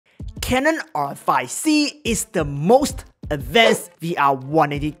Canon R5C is the most advanced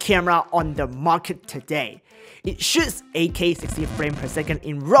VR180 camera on the market today. It shoots 8K 60 frames per second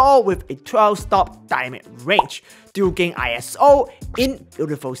in RAW with a 12-stop dynamic range, dual-gain ISO in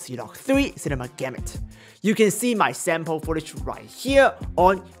beautiful Clog3 cinema gamut. You can see my sample footage right here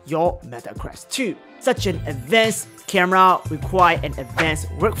on your Masterclass 2. Such an advanced camera requires an advanced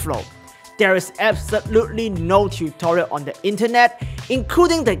workflow. There is absolutely no tutorial on the internet,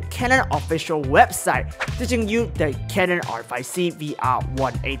 including the Canon official website, teaching you the Canon R5C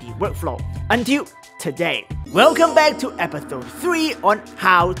VR180 workflow until today. Welcome back to episode 3 on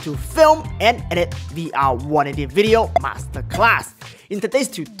how to film and edit VR180 video masterclass. In today's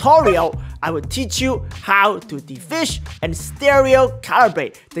tutorial, I will teach you how to defish and stereo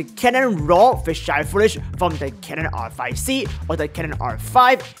calibrate the Canon RAW fisheye footage from the Canon R5C or the Canon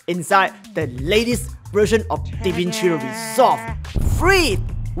R5 inside the latest version of DaVinci Resolve, free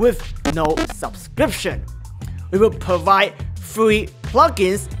with no subscription. We will provide free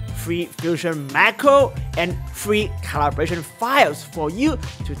plugins, free Fusion macro, and free calibration files for you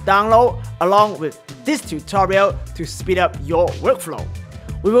to download along with this tutorial to speed up your workflow.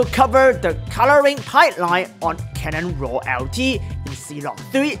 We will cover the coloring pipeline on Canon RAW LT in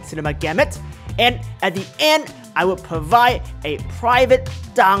Clog3 cinema gamut, and at the end, I will provide a private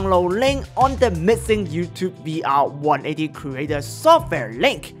download link on the missing YouTube VR180 creator software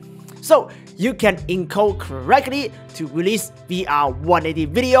link, so you can encode correctly to release VR180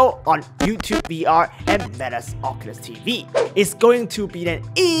 video on YouTube VR and Meta's Oculus TV. It's going to be an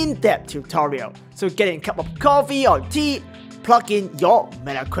in-depth tutorial, so get a cup of coffee or tea, plug in your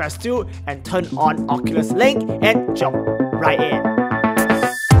Masterclass 2 and turn on Oculus link and jump right in.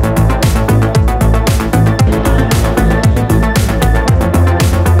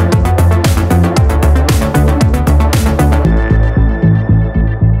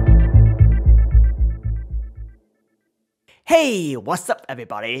 Hey, what's up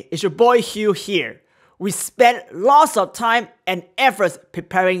everybody? It's your boy Hugh here. We spent lots of time and efforts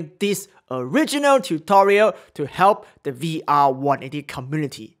preparing this original tutorial to help the VR180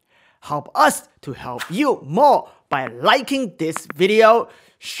 community. Help us to help you more by liking this video,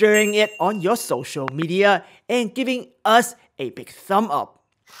 sharing it on your social media, and giving us a big thumb up.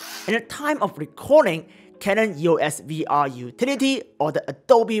 At the time of recording, Canon EOS VR utility or the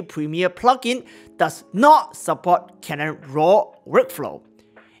Adobe Premiere plugin does not support Canon RAW workflow.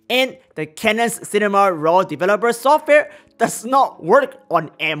 And the Canon's Cinema RAW developer software does not work on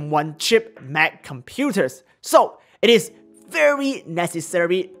M1 chip Mac computers. So it is very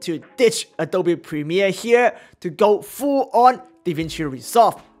necessary to ditch Adobe Premiere here to go full on DaVinci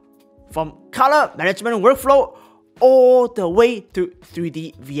Resolve. From color management workflow all the way to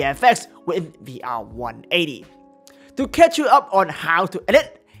 3D VFX with VR180. To catch you up on how to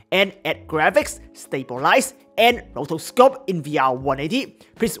edit and add graphics, stabilize, and rotoscope in VR180,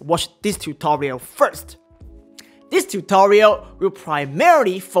 please watch this tutorial first. This tutorial will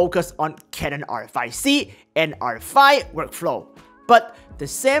primarily focus on Canon R5C and R5 workflow, but the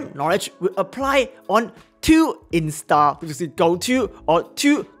same knowledge will apply on two Insta360 Go 2 or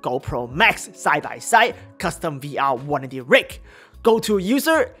two GoPro Max side-by-side custom VR180 rig. Go-to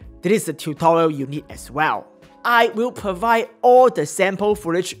user, this is the tutorial you need as well. I will provide all the sample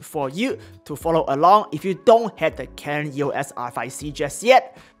footage for you to follow along if you don't have the Canon EOS R5C just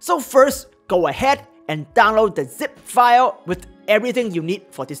yet. So first, go ahead and download the zip file with everything you need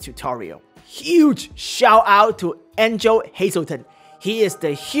for this tutorial. Huge shout out to Angel Hazelton. He is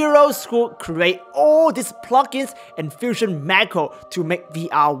the hero who create all these plugins and Fusion macro to make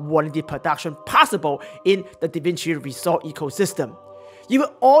VR180 production possible in the DaVinci Resolve ecosystem. You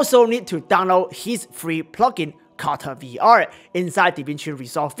will also need to download his free plugin Kartaverse inside DaVinci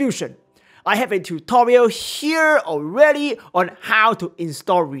Resolve Fusion. I have a tutorial here already on how to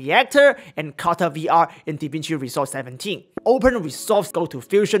install Reactor and Kartaverse in DaVinci Resolve 17. Open Resolve, go to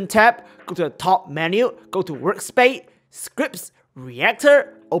Fusion tab, go to the top menu, go to Workspace, Scripts,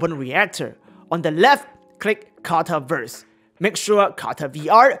 Reactor, open Reactor. On the left, click Kartaverse. Make sure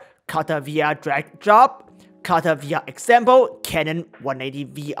Kartaverse drag drop, Kartaverse example, Canon 180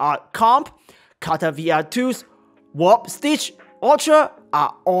 VR comp, Kartaverse tools, Warp Stitch, Ultra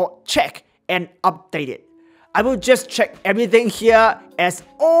are all checked and updated. I will just check everything here as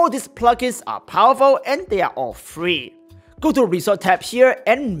all these plugins are powerful and they are all free. Go to Resolve tab here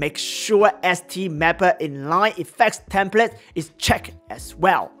and make sure STMap inline effects template is checked as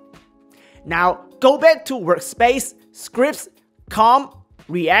well. Now go back to Workspace, Scripts, Comp,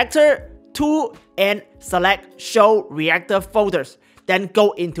 Reactor, Tool, and select Show Reactor folders. Then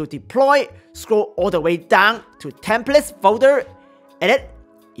go into Deploy, scroll all the way down to Templates folder, Edit,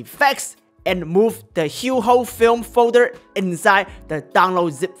 Effects, and move the Hugh film folder inside the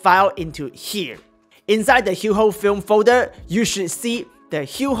download zip file into here. Inside the Hugh film folder, you should see the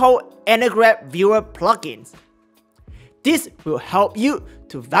Hugh Anagram Viewer plugins. This will help you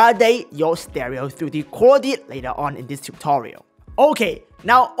to validate your stereo 3D quality later on in this tutorial. Okay,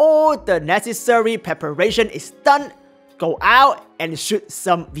 now all the necessary preparation is done. Go out and shoot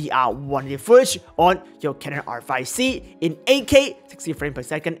some VR180 footage on your Canon R5C in 8K 60 frames per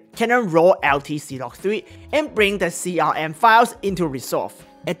second Canon RAW LT Clog3 and bring the CRM files into Resolve.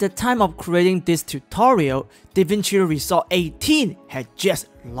 At the time of creating this tutorial, DaVinci Resolve 18 had just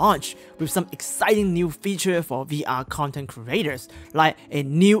launched with some exciting new features for VR content creators, like a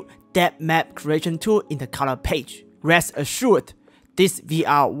new depth map creation tool in the color page. Rest assured, this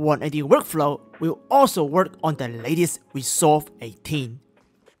VR180 workflow will also work on the latest Resolve 18.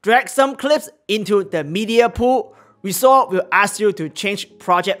 Drag some clips into the media pool. Resolve will ask you to change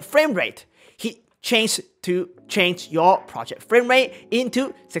project frame rate. Hit change to change your project frame rate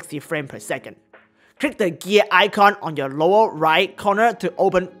into 60 frames per second. Click the gear icon on your lower right corner to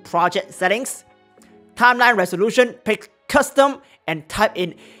open project settings. Timeline resolution, pick custom and type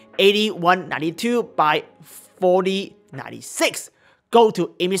in 8192 by 4096. Go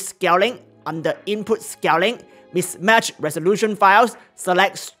to image scaling. Under input scaling, mismatch resolution files,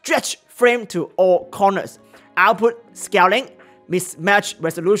 select stretch frame to all corners. Output scaling, mismatch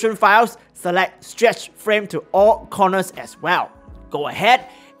resolution files, select stretch frame to all corners as well. Go ahead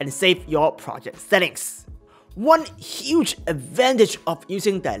and save your project settings. One huge advantage of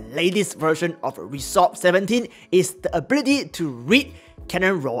using the latest version of Resolve 17 is the ability to read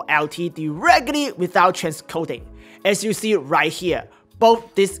Canon RAW LT directly without transcoding. As you see right here,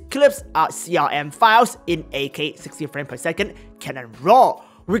 both these clips are CRM files in 8K 60 frames per second Canon RAW.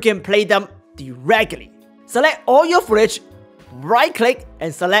 We can play them directly. Select all your footage, right-click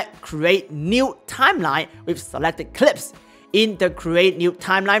and select Create New Timeline with selected clips. In the Create New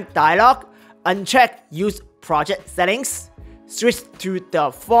Timeline dialog, uncheck Use Project Settings, switch to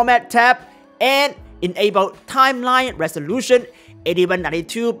the Format tab, and enable Timeline Resolution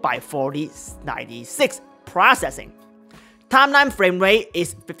 8192 by 4096 processing. Timeline frame rate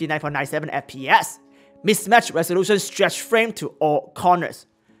is 59.97 FPS. Mismatch resolution stretch frame to all corners.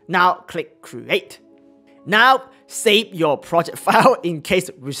 Now click Create. Now save your project file in case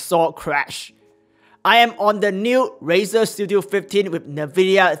Resolve crash. I am on the new Razer Studio 15 with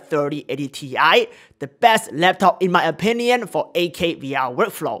NVIDIA 3080 Ti, the best laptop in my opinion for 8K VR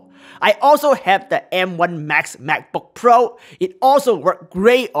workflow. I also have the M1 Max MacBook Pro. It also works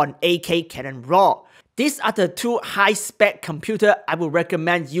great on 8K Canon RAW. These are the two high-spec computers I would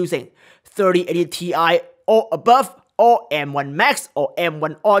recommend using, 3080 Ti or above, or M1 Max or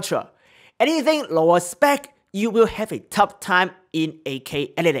M1 Ultra. Anything lower spec, you will have a tough time in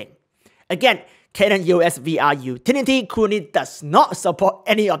 8K editing. Again, Canon EOS VR180 currently does not support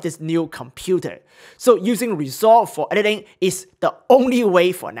any of this new computer, so using Resolve for editing is the only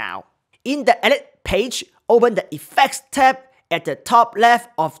way for now. In the Edit page, open the Effects tab at the top left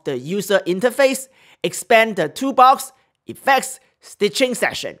of the user interface. Expand the toolbox, Effects, Stitching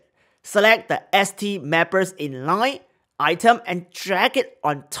section. Select the STMappers inline item and drag it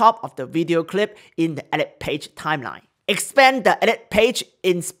on top of the video clip in the Edit page timeline. Expand the Edit page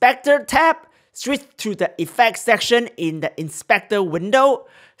Inspector tab. Switch to the Effects section in the Inspector window.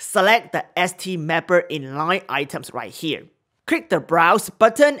 Select the STMapper inline items right here. Click the Browse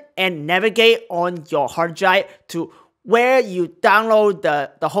button and navigate on your hard drive to where you download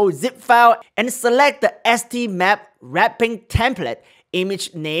the whole zip file and select the STMap wrapping template,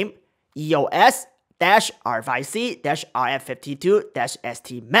 image name EOS R5C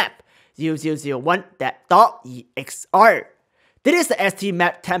RF52-STMap 0001.exr. This is the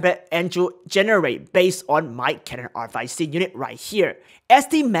STMap template Andrew generate based on my Canon R5C unit right here.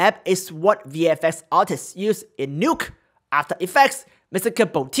 STMap is what VFX artists use in Nuke, After Effects, Musical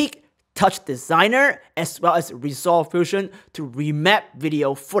Boutique, Touch Designer, as well as Resolve Fusion to remap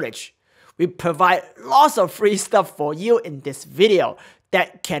video footage. We provide lots of free stuff for you in this video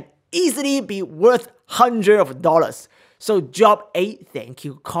that can easily be worth hundreds of dollars. So drop a thank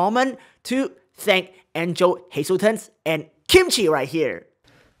you comment to thank Angel Hazeltons and Kimchi right here.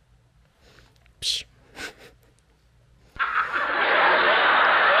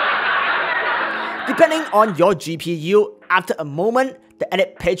 Depending on your GPU, after a moment, the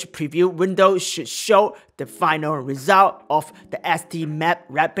Edit page preview window should show the final result of the STMap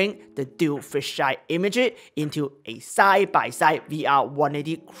wrapping the dual fisheye image into a side-by-side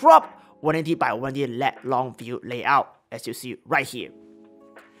VR180 crop 180 by 180 LED long view layout, as you see right here.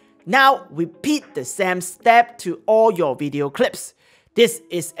 Now, repeat the same step to all your video clips. This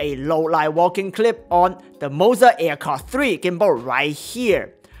is a low-light walking clip on the Moza Aircraft 3 gimbal right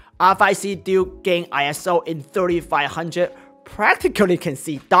here. R5C dual gain ISO in 3500, practically can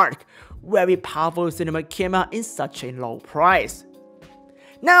see dark. Very powerful cinema camera in such a low price.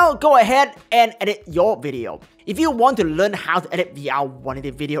 Now go ahead and edit your video. If you want to learn how to edit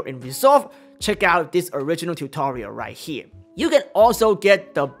VR180 video in Resolve, check out this original tutorial right here. You can also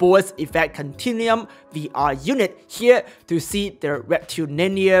get the Boris effect Continuum VR unit here to see the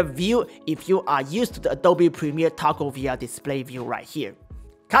rectilinear view if you are used to the Adobe Premiere toggle VR display view right here.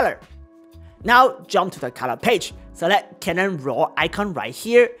 Color. Now jump to the color page. Select Canon RAW icon right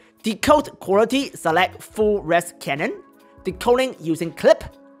here. Decode quality, select full res Canon. Decoding using clip.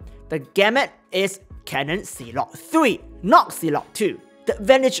 The gamut is Canon C-Log3, not C-Log2. The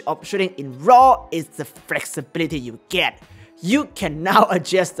advantage of shooting in RAW is the flexibility you get. You can now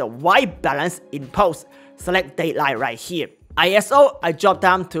adjust the white balance in post. Select daylight right here. ISO, I drop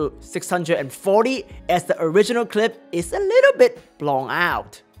down to 640 as the original clip is a little bit blown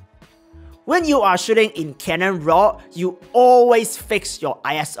out. When you are shooting in Canon RAW, you always fix your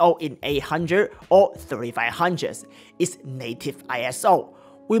ISO in 800 or 3500. It's native ISO.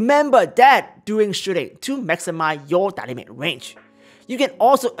 Remember that during shooting to maximize your dynamic range. You can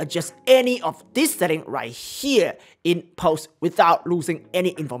also adjust any of this setting right here in post without losing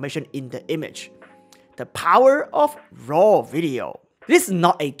any information in the image. The power of RAW video. This is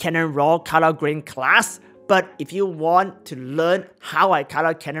not a Canon RAW color grading class, but if you want to learn how I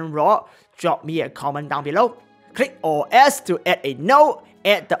color Canon RAW, drop me a comment down below. Click OS to add a note,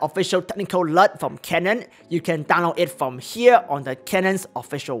 add the official technical LUT from Canon. You can download it from here on the Canon's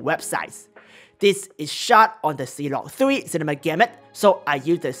official websites. This is shot on the C-Log3 cinema gamut, so I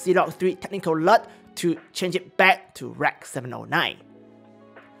use the C-Log3 technical LUT to change it back to Rec 709.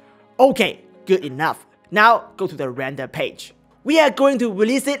 Okay, good enough. Now go to the render page. We are going to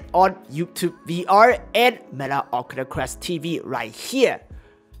release it on YouTube VR and Meta Oculus Quest TV right here.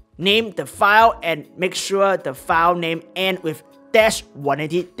 Name the file and make sure the file name ends with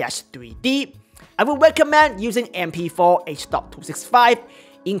 -180-3D. I would recommend using MP4 H.265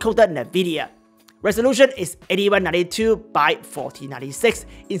 encoded NVIDIA. Resolution is 8192 by 4096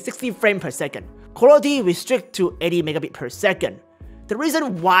 in 60 frames per second. Quality restrict to 80 megabits per second. The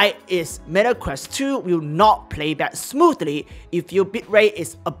reason why is Meta Quest 2 will not play back smoothly if your bitrate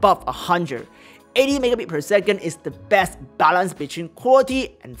is above 100. 80 megabits per second is the best balance between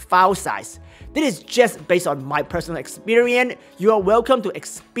quality and file size. This is just based on my personal experience. You are welcome to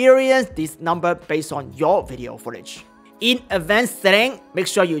experience this number based on your video footage. In advanced setting, make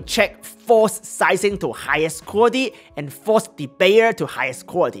sure you check force sizing to highest quality and force debayer to highest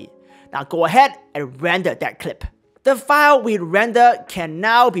quality. Now go ahead and render that clip. The file we render can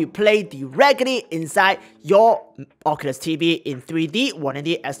now be played directly inside your Oculus TV in 3D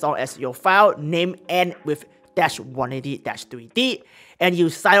 180 as long as your file name ends with -180-3D, and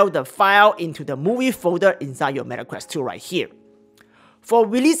you silo the file into the movie folder inside your Meta Quest 2 right here. For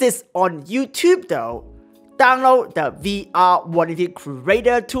releases on YouTube though, download the VR180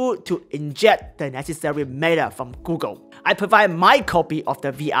 Curator tool to inject the necessary metadata from Google. I provide my copy of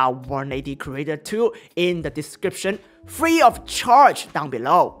the VR180 Curator tool in the description, free of charge down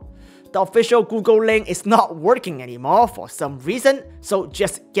below. The official Google link is not working anymore for some reason, so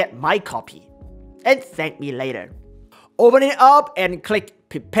just get my copy. And thank me later. Open it up and click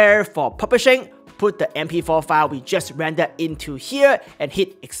Prepare for Publishing. Put the MP4 file we just rendered into here and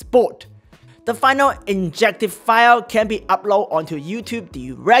hit Export. The final injected file can be uploaded onto YouTube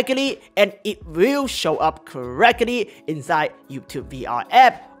directly and it will show up correctly inside YouTube VR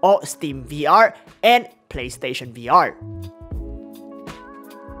app or Steam VR and PlayStation VR.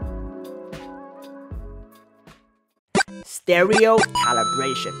 Stereo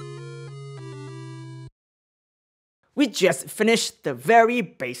calibration. We just finished the very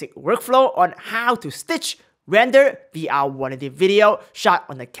basic workflow on how to stitch render VR180 video shot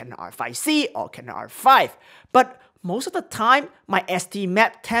on the Canon R5 C or Canon R5, but most of the time my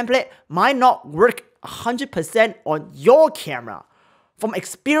STMap template might not work 100% on your camera. From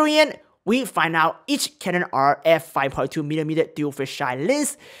experience, we find out each Canon RF 5.2mm dual fisheye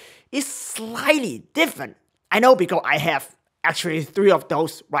lens is slightly different. I know because I have actually 3 of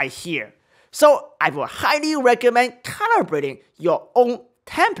those right here. So I would highly recommend calibrating your own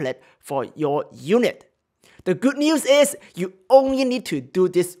template for your unit. The good news is you only need to do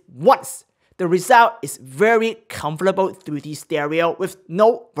this once. The result is very comfortable 3D stereo with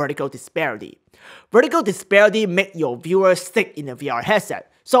no vertical disparity. Vertical disparity makes your viewer stick in a VR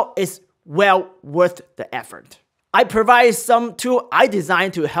headset, so it's well worth the effort. I provide some tools I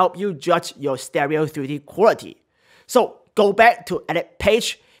designed to help you judge your stereo 3D quality. So go back to edit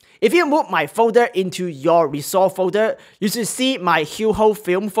page. If you move my folder into your Resolve folder, you should see my Hugh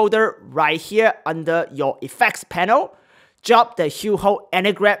film folder right here under your effects panel. Drop the Hugh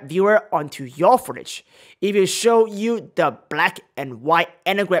Anagraph viewer onto your footage. It will show you the black and white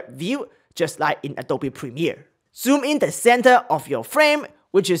Anagraph view, just like in Adobe Premiere. Zoom in the center of your frame,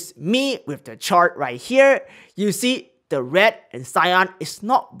 which is me with the chart right here. You see the red and cyan is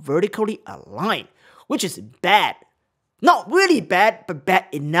not vertically aligned, which is bad. Not really bad, but bad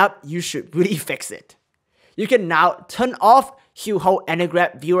enough you should really fix it. You can now turn off Hugh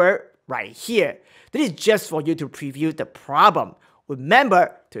Anagraph viewer right here. This is just for you to preview the problem.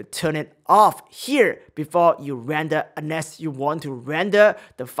 Remember to turn it off here before you render, unless you want to render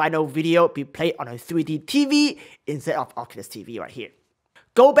the final video be played on a 3D TV instead of Oculus TV right here.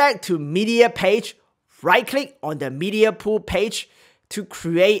 Go back to Media page, right-click on the Media Pool page to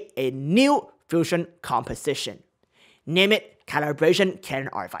create a new Fusion composition. Name it Calibration Canon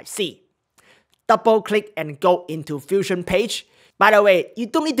R5C. Double-click and go into Fusion page. By the way, you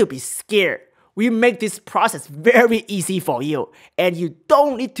don't need to be scared. We make this process very easy for you, and you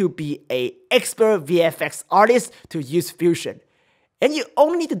don't need to be an expert VFX artist to use Fusion. And you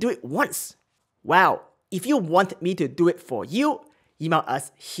only need to do it once. Wow, if you want me to do it for you, email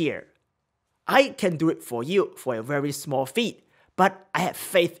us here. I can do it for you for a very small fee, but I have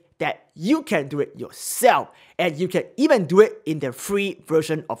faith that you can do it yourself, and you can even do it in the free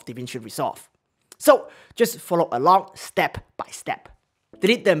version of DaVinci Resolve. So just follow along step by step.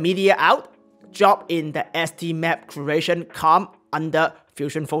 Delete the media out, drop in the STMap curation comp under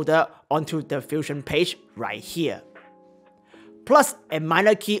Fusion folder onto the Fusion page right here. Plus a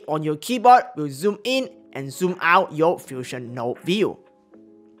minor key on your keyboard will zoom in and zoom out your Fusion node view.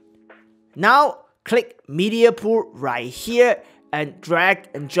 Now click Media Pool right here and drag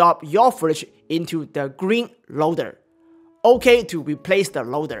and drop your footage into the green loader. OK to replace the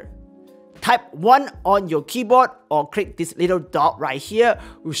loader. Type 1 on your keyboard or click this little dot right here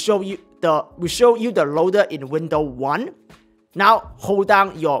will show you the loader in window 1. Now hold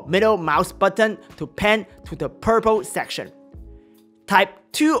down your middle mouse button to pan to the purple section. Type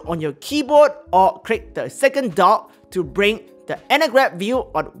 2 on your keyboard or click the second dot to bring the Anagraph view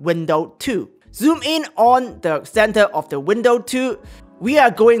on window 2. Zoom in on the center of the window 2. We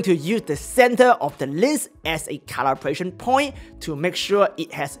are going to use the center of the lens as a calibration point to make sure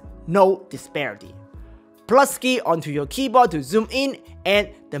it has no disparity. Plus key onto your keyboard to zoom in and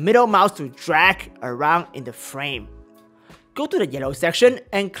the middle mouse to drag around in the frame. Go to the yellow section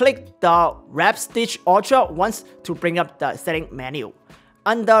and click the Wrap Stitch Ultra once to bring up the setting menu.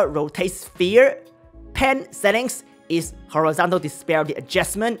 Under Rotate Sphere, Pan Settings is Horizontal Disparity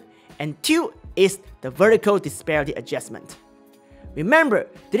Adjustment, and 2 is the Vertical Disparity Adjustment. Remember,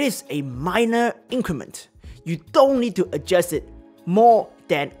 this is a minor increment. You don't need to adjust it more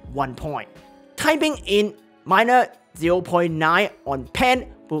than 1 point. Typing in minor 0.9 on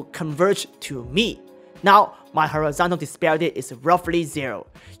pen will converge to me. Now, my horizontal disparity is roughly 0.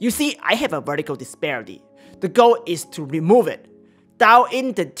 You see, I have a vertical disparity. The goal is to remove it. Dial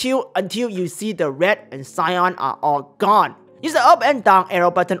in the tilt until you see the red and cyan are all gone. Use the up and down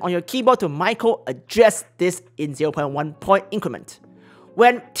arrow button on your keyboard to micro-adjust this in 0.1 point increment.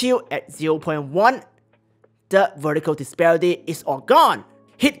 When tilt at 0.1, the vertical disparity is all gone.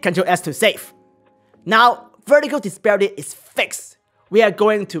 Hit Ctrl S to save. Now, vertical disparity is fixed. We are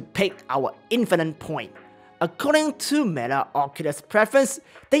going to pick our infinite point. According to Meta Oculus preference,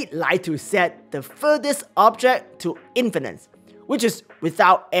 they like to set the furthest object to infinite, which is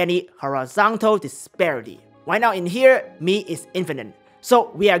without any horizontal disparity. Right now in here, me is infinite.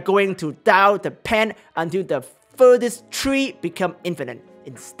 So we are going to dial the pen until the furthest tree become infinite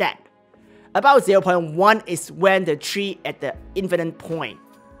instead. About 0.1 is when the tree at the infinite point.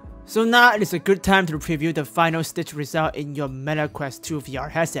 So now it is a good time to preview the final stitch result in your Meta Quest 2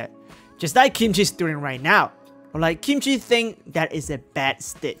 VR headset. Just like Kimchi is doing right now. Or like Kimchi think that is a bad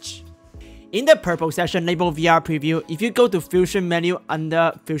stitch. In the purple section labeled VR Preview, if you go to Fusion menu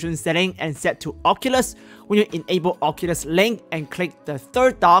under Fusion Setting and set to Oculus, when you enable Oculus Link and click the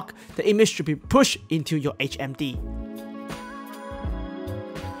third dot, the image should be pushed into your HMD.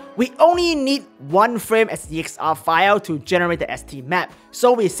 We only need one frame as EXR file to generate the STMap,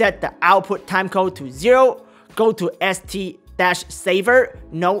 so we set the output timecode to 0, go to ST-Saver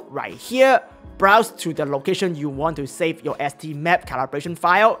node right here, browse to the location you want to save your STMap calibration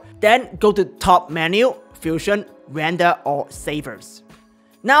file, then go to top menu, Fusion, Render or Savers.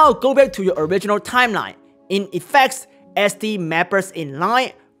 Now go back to your original timeline. In Effects, STMappers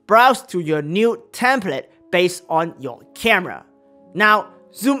Inline, browse to your new template based on your camera. Now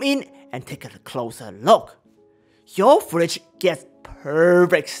zoom in and take a closer look. your footage gets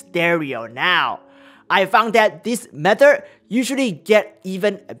perfect stereo now. I found that this method usually get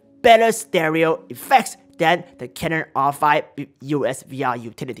even better stereo effects than the Canon R5 with EOS VR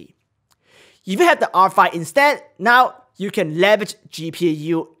utility. If you have the R5 instead, now you can leverage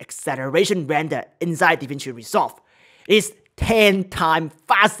GPU acceleration render inside DaVinci Resolve. It's 10 times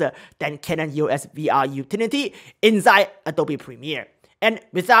faster than Canon EOS VR utility inside Adobe Premiere, and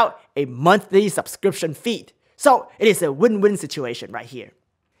without a monthly subscription fee. So it is a win-win situation right here.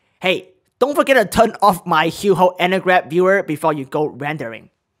 Hey, don't forget to turn off my Hugh anagram viewer before you go rendering.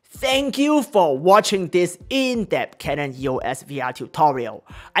 Thank you for watching this in-depth Canon EOS VR tutorial.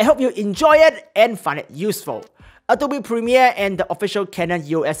 I hope you enjoy it and find it useful. Adobe Premiere and the official Canon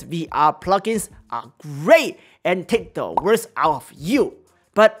EOS VR plugins are great and take the worst out of you.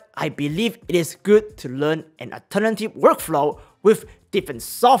 But I believe it is good to learn an alternative workflow with different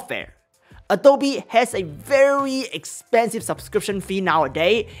software. Adobe has a very expensive subscription fee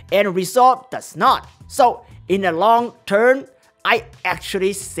nowadays, and Resolve does not. So in the long term, I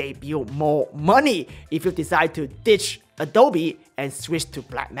actually save you more money if you decide to ditch Adobe and switch to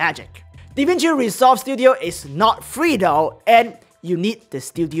Blackmagic. DaVinci Resolve Studio is not free though, and you need the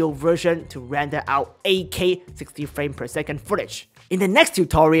studio version to render out 8K 60 frames per second footage. In the next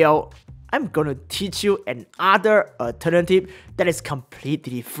tutorial, I'm gonna teach you another alternative that is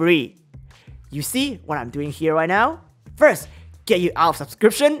completely free. You see what I'm doing here right now? First, get you out of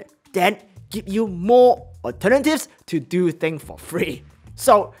subscription, then give you more alternatives to do things for free.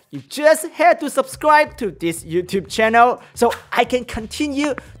 So you just have to subscribe to this YouTube channel so I can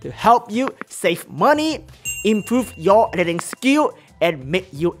continue to help you save money, improve your editing skill, and make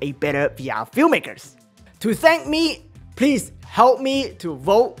you a better VR filmmaker. To thank me, please help me to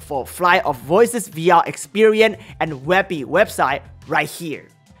vote for Flight of Voices VR experience and Webby website right here.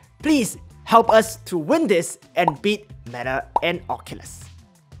 Please help us to win this and beat Meta and Oculus.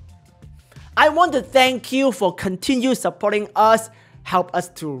 I want to thank you for continue supporting us, help us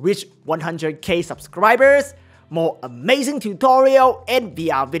to reach 100K subscribers. More amazing tutorial and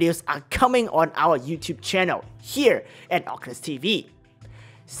VR videos are coming on our YouTube channel here at Oculus TV.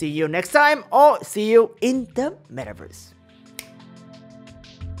 See you next time, or see you in the metaverse.